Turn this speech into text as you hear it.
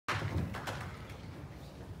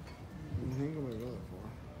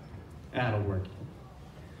That'll work.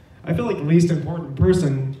 I feel like the least important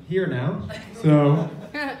person here now, so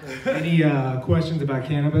any questions about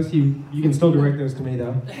cannabis, you can still direct those to me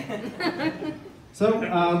though. So,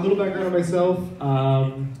 a little background on myself.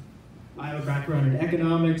 I have a background in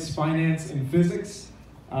economics, finance, and physics.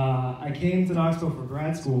 I came to Knoxville for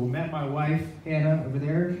grad school, met my wife, Hannah, over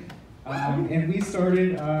there, and we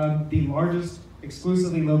started the largest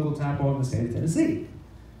exclusively local tap hall in the state of Tennessee,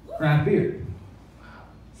 craft beer.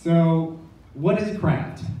 So, what is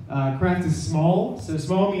craft? Craft is small, so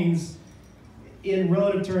small means, in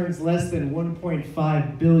relative terms, less than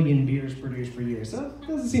 1.5 billion beers produced per year, so it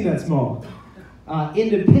doesn't seem that small.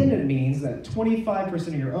 Independent means that 25%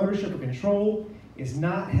 of your ownership or control is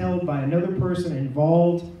not held by another person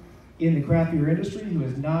involved in the craft beer industry who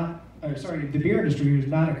is not, the beer industry who is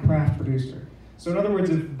not a craft producer. So in other words,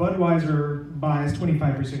 if Budweiser buys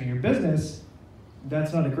 25% of your business,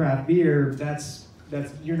 that's not a craft beer,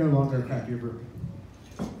 you're no longer a craft beer brewery.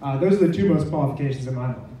 Those are the two most qualifications in my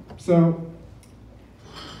mind. So,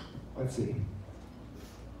 let's see.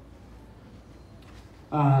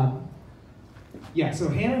 So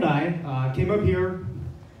Hannah and I came up here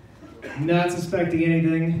not suspecting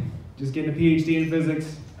anything, just getting a PhD in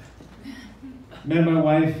physics. Met my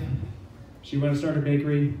wife, she wanted to start a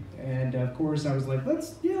bakery, and of course I was like,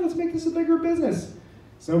 let's make this a bigger business.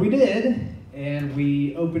 So we did, and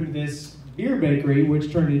we opened this beer bakery,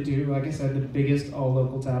 which turned into, like I said, the biggest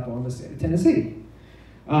all-local tap hall in the state of Tennessee.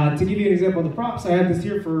 To give you an example of the props, I have this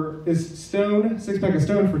here for this Stone, 6-pack of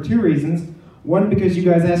Stone, for two reasons. One, because you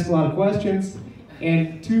guys ask a lot of questions,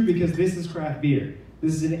 and two, because this is craft beer.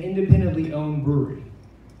 This is an independently owned brewery.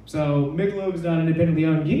 So Michelob is not independently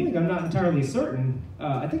owned. Yingling, I'm not entirely certain.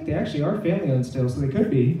 I think they actually are family owned still, so they could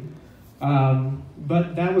be.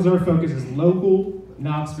 But that was our focus, is local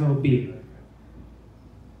Knoxville beer.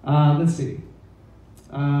 Let's see.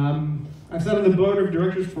 I've sat on the board of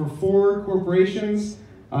directors for 4 corporations.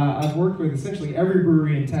 I've worked with essentially every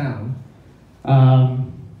brewery in town.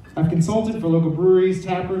 I've consulted for local breweries,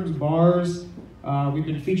 tap rooms, bars. We've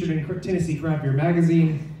been featured in Tennessee Craft Beer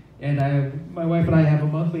Magazine, and my wife and I have a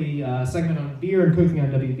monthly segment on beer and cooking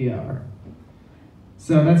on WBR.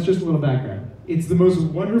 So that's just a little background. It's the most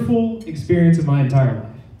wonderful experience of my entire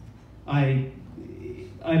life.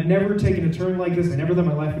 I've never taken a turn like this. I never thought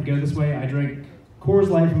my life would go this way. I drank Coors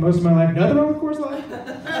Light for most of my life. Nothing wrong with Coors Light.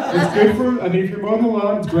 It's good for, if you're mowing the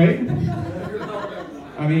lawn, it's great.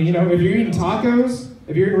 If you're eating tacos,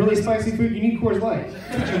 if you're eating really spicy food, you need Coors Light.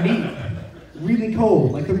 That's what you need. Really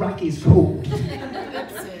cold, like the Rockies cold.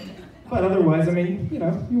 But otherwise, you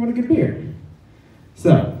want a good beer.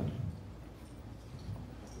 So,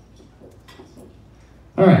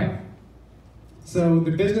 all right. So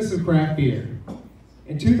the business of craft beer.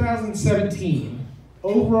 In 2017,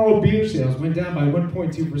 overall beer sales went down by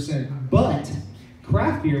 1.2%, but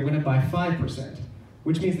craft beer went up by 5%,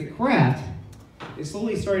 which means that craft is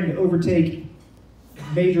slowly starting to overtake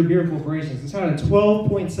major beer corporations. It's had a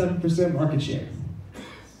 12.7% market share.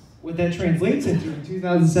 What that translates into in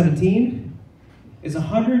 2017 is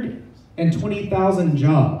 120,000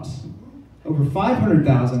 jobs, over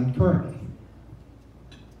 500,000 currently.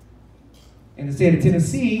 In the state of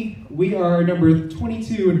Tennessee, we are number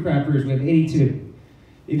 22 in craft brewers. We have 82.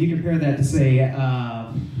 If you compare that to, say,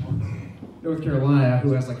 North Carolina,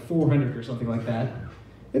 who has like 400 or something like that,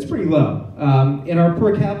 it's pretty low. And our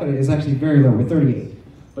per capita is actually very low, we're 38.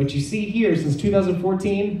 But you see here, since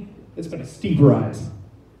 2014, it's been a steep rise.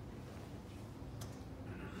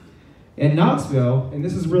 In Knoxville, and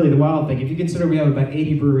this is really the wild thing, if you consider we have about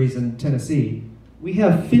 80 breweries in Tennessee, we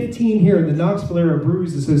have 15 here in the Knoxville Area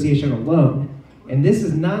Brewers Association alone, and this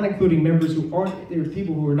is not including members who aren't, there are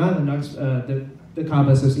people who are not in the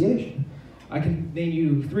CABA Association. I can name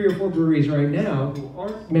you 3 or 4 breweries right now who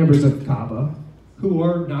aren't members of CABA, who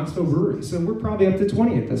are Knoxville breweries, so we're probably up to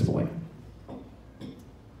 20 at this point.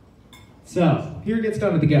 So, here it gets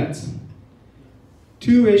down to the guts.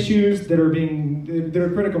 2 issues that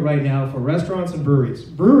are critical right now for restaurants and breweries.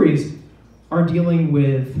 Breweries are dealing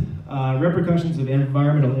with repercussions of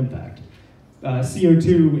environmental impact.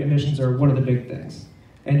 CO2 emissions are one of the big things.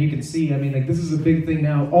 And you can see, this is a big thing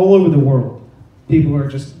now all over the world. People are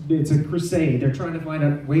it's a crusade. They're trying to find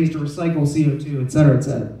out ways to recycle CO2, et cetera, et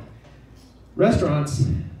cetera. Restaurants,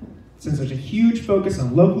 since there's a huge focus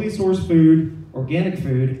on locally sourced food, organic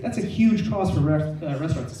food, that's a huge cost for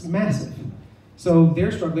restaurants. It's massive. So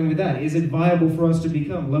they're struggling with that. Is it viable for us to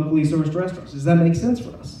become locally sourced restaurants? Does that make sense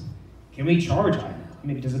for us? Can we charge higher?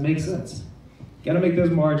 Does it make sense? Got to make those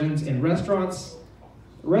margins. And restaurants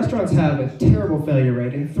have a terrible failure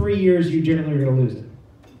rate. In 3 years, you generally are going to lose it.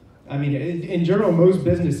 In general, most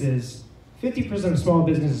businesses 50% of small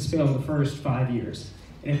businesses fail in the first 5 years.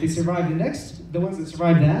 And if they survive the ones that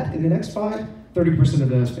survive that in the next 5, 30% of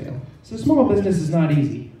those fail. So small business is not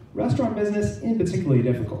easy. Restaurant business, in particularly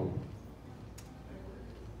difficult.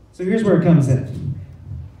 So here's where it comes in.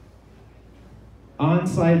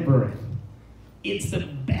 On-site brewing. It's the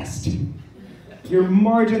best. Your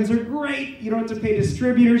margins are great. You don't have to pay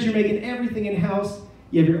distributors. You're making everything in-house.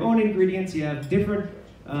 You have your own ingredients. You have different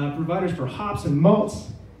providers for hops and malts.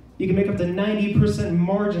 You can make up to 90%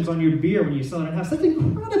 margins on your beer when you sell it in-house. That's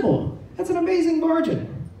incredible. That's an amazing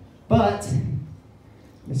margin. But,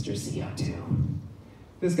 Mr. CO2,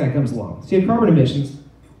 this guy comes along. So you have carbon emissions,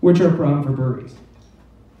 which are a problem for breweries.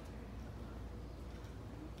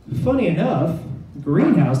 Funny enough,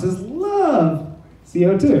 greenhouses love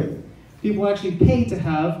CO2. People actually pay to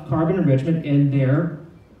have carbon enrichment in their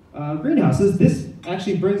greenhouses. This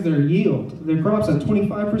actually brings their yield, their crops, at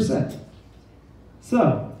 25%.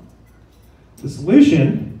 So, the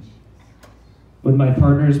solution, with my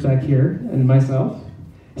partners back here and myself,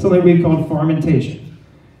 is something we call fermentation.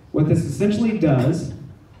 What this essentially does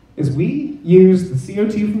is we use the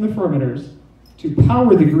CO2 from the fermenters to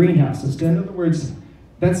power the greenhouses. In other words,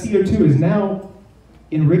 that CO2 is now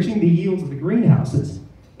enriching the yields of the greenhouses,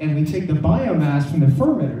 and we take the biomass from the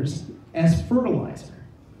fermenters as fertilizer.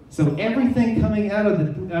 So everything coming out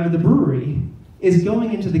of the brewery is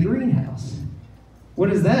going into the greenhouse. What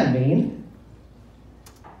does that mean?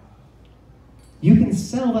 You can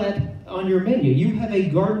sell that on your menu. You have a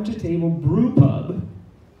garden-to-table brew pub,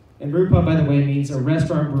 and brew pub, by the way, means a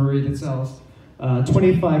restaurant brewery that sells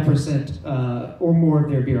 25% or more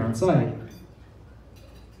of their beer on site.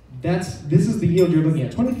 This is the yield you're looking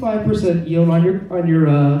at. 25% yield on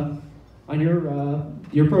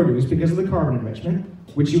your produce because of the carbon enrichment,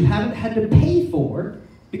 which you haven't had to pay for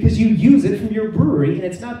because you use it from your brewery and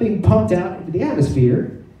it's not being pumped out into the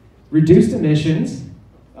atmosphere. Reduced emissions,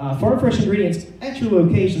 farm fresh ingredients at your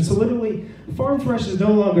location. So literally, farm fresh is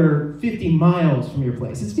no longer 50 miles from your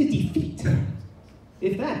place. It's 50 feet,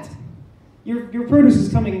 if that. Your produce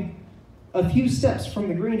is coming a few steps from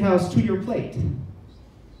the greenhouse to your plate.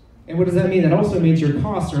 And what does that mean? That also means your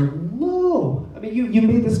costs are low. I mean, you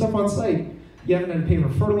made this stuff on site. You haven't had to pay for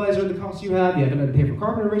fertilizer at the cost you have. You haven't had to pay for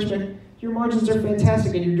carbon enrichment. Your margins are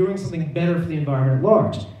fantastic, and you're doing something better for the environment at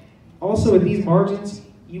large. Also, at these margins,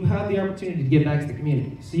 you have the opportunity to give back to the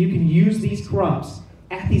community. So you can use these crops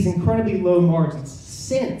at these incredibly low margins,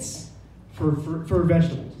 cents for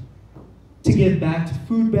vegetables, to give back to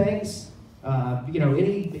food banks,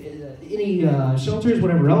 any shelters,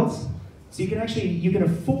 whatever else. So you can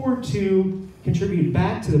afford to contribute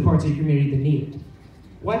back to the parts of your community that need it.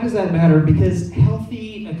 Why does that matter? Because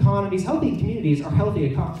healthy economies, healthy communities are healthy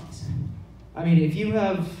economies. I mean, if you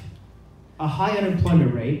have a high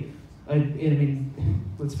unemployment rate,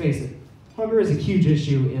 let's face it, hunger is a huge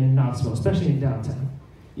issue in Knoxville, especially in downtown.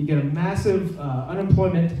 You get a massive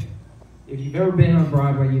unemployment. If you've ever been on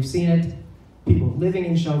Broadway, you've seen it. People living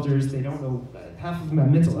in shelters, they don't know, half of them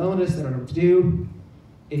have mental illness, they don't know what to do.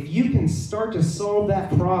 If you can start to solve that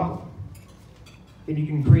problem, then you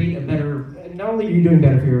can create a better, not only are you doing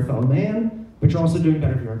better for your fellow man, but you're also doing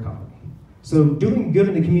better for your economy. So doing good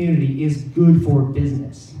in the community is good for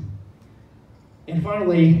business. And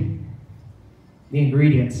finally, the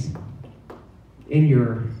ingredients in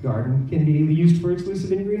your garden can be used for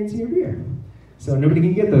exclusive ingredients in your beer. So nobody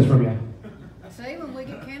can get those from you. See, when we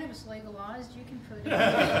get cannabis legalized, you can put it.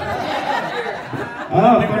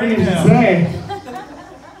 Oh, funny you should say.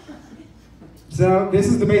 So this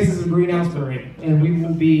is the basis of Greenhouse Brewery, and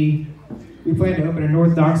we plan to open in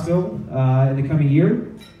North Knoxville in the coming year.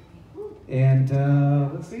 And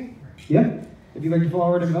let's see, yeah, if you'd like to follow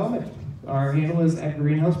our development, our handle is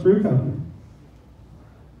 @Greenhouse Brew Co.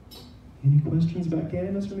 Any questions about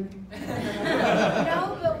cannabis or anything?